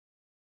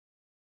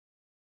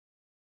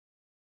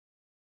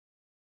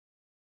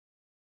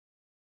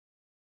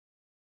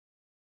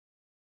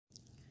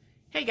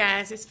Hey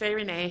guys, it's Faye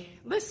Renee.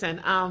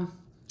 Listen,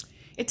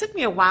 it took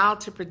me a while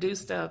to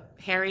produce the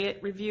Harriet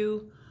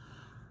review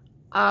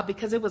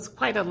because it was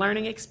quite a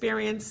learning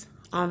experience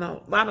on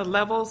a lot of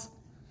levels.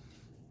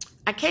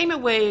 I came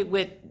away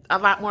with a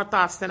lot more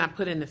thoughts than I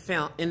put in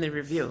the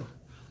review,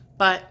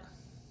 but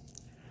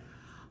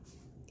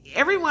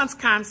everyone's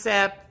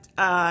concept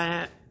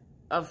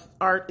of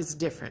art is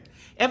different.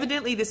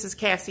 Evidently, this is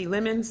Cassie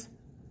Lemon's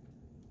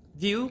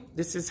view.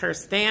 This is her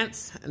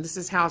stance, and this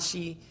is how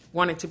she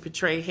wanted to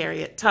portray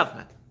Harriet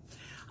Tubman.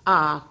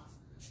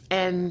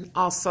 And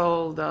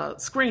also the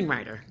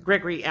screenwriter,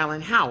 Gregory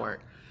Allen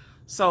Howard.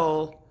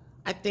 So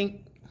I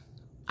think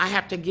I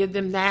have to give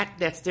them that.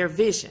 That's their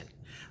vision.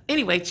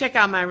 Anyway, check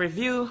out my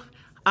review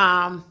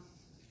and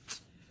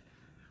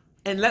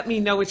let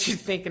me know what you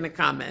think in the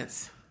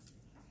comments.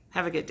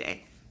 Have a good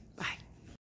day.